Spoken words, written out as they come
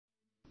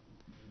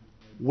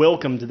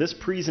Welcome to this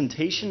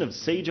presentation of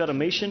Sage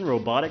Automation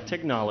robotic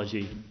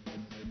technology.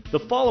 The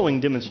following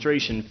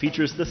demonstration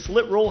features the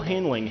slit roll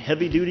handling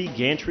heavy-duty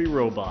gantry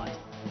robot.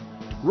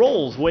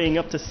 Rolls weighing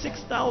up to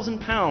 6,000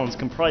 pounds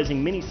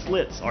comprising many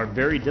slits are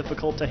very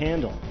difficult to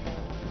handle.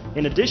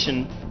 In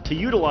addition, to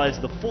utilize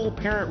the full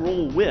parent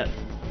roll width,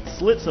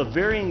 slits of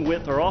varying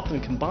width are often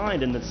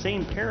combined in the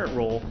same parent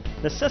roll,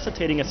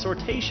 necessitating a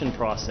sortation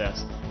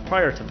process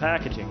prior to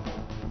packaging.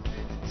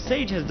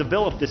 Sage has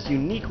developed this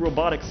unique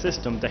robotic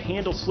system to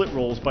handle slit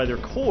rolls by their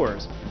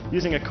cores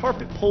using a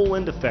carpet pull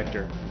end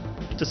effector.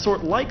 To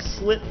sort like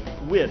slit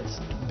widths,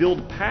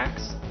 build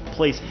packs,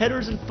 place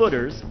headers and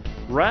footers,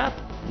 wrap,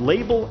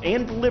 label,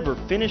 and deliver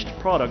finished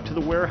product to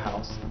the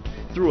warehouse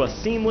through a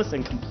seamless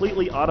and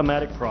completely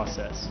automatic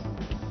process.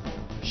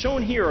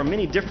 Shown here are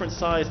many different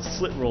sized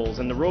slit rolls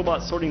and the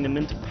robot sorting them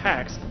into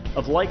packs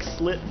of like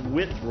slit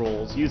width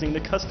rolls using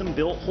the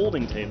custom-built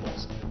holding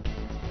tables.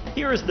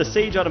 Here is the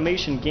Sage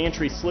Automation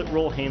gantry slit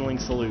roll handling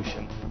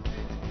solution.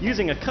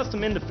 Using a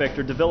custom end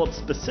effector developed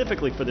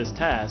specifically for this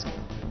task,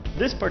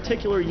 this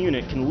particular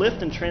unit can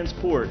lift and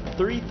transport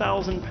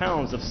 3,000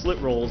 pounds of slit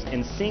rolls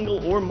in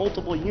single or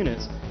multiple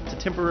units to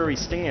temporary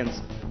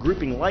stands,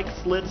 grouping like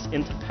slits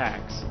into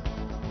packs.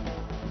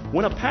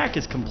 When a pack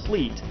is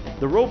complete,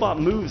 the robot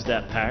moves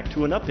that pack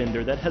to an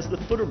upender that has the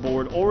footer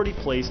board already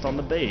placed on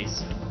the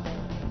base.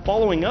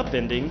 Following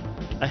upending,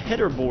 a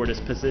header board is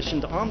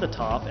positioned on the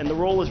top and the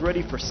roll is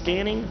ready for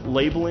scanning,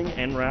 labeling,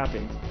 and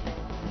wrapping.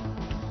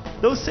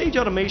 Though Sage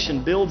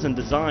Automation builds and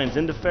designs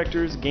end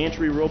effectors,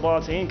 gantry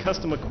robots, and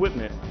custom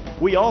equipment,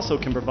 we also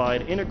can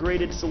provide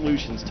integrated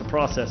solutions to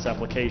process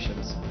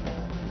applications.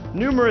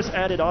 Numerous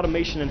added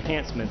automation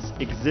enhancements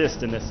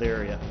exist in this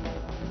area.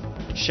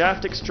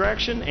 Shaft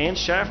extraction and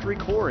shaft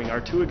recoring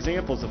are two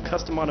examples of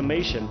custom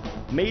automation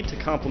made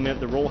to complement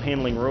the roll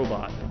handling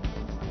robot.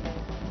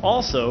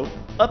 Also,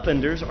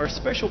 upenders are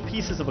special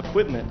pieces of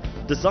equipment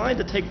designed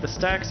to take the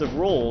stacks of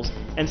rolls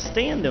and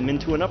stand them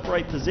into an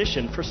upright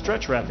position for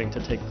stretch wrapping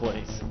to take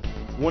place.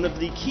 One of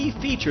the key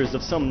features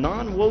of some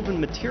non-woven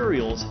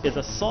materials is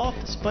a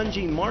soft,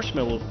 spongy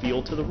marshmallow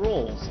feel to the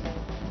rolls.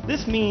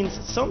 This means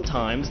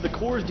sometimes the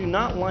cores do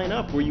not line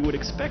up where you would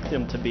expect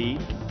them to be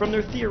from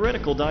their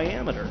theoretical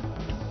diameter.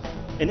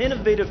 An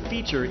innovative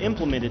feature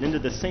implemented into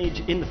the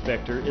Sage end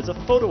effector is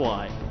a photo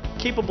eye,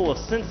 capable of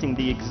sensing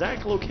the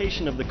exact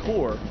location of the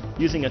core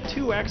using a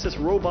 2-axis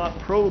robot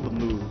probe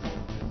move.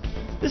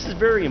 This is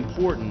very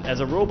important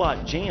as a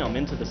robot jam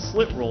into the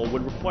slit roll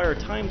would require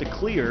time to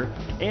clear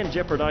and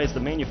jeopardize the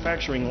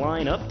manufacturing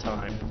line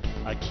uptime,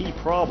 a key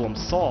problem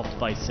solved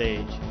by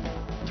Sage.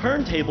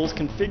 Turntables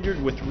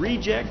configured with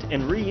reject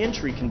and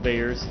re-entry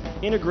conveyors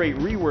integrate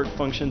rework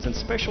functions and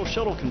special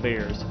shuttle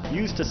conveyors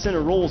used to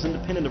center rolls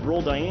independent of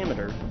roll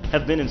diameter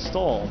have been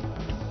installed.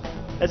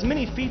 As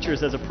many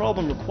features as a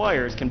problem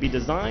requires can be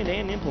designed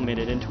and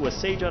implemented into a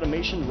Sage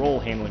Automation roll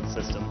handling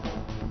system.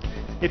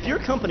 If your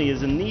company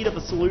is in need of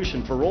a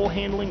solution for roll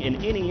handling in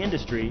any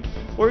industry,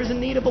 or is in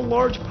need of a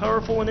large,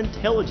 powerful, and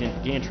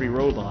intelligent gantry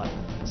robot,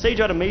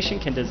 Sage Automation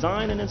can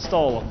design and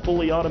install a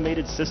fully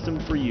automated system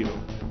for you.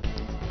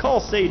 Call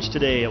Sage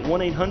today at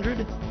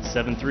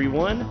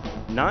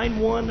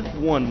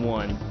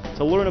 1-800-731-9111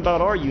 to learn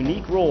about our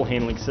unique roll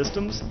handling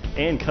systems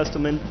and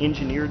custom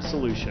engineered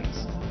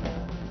solutions.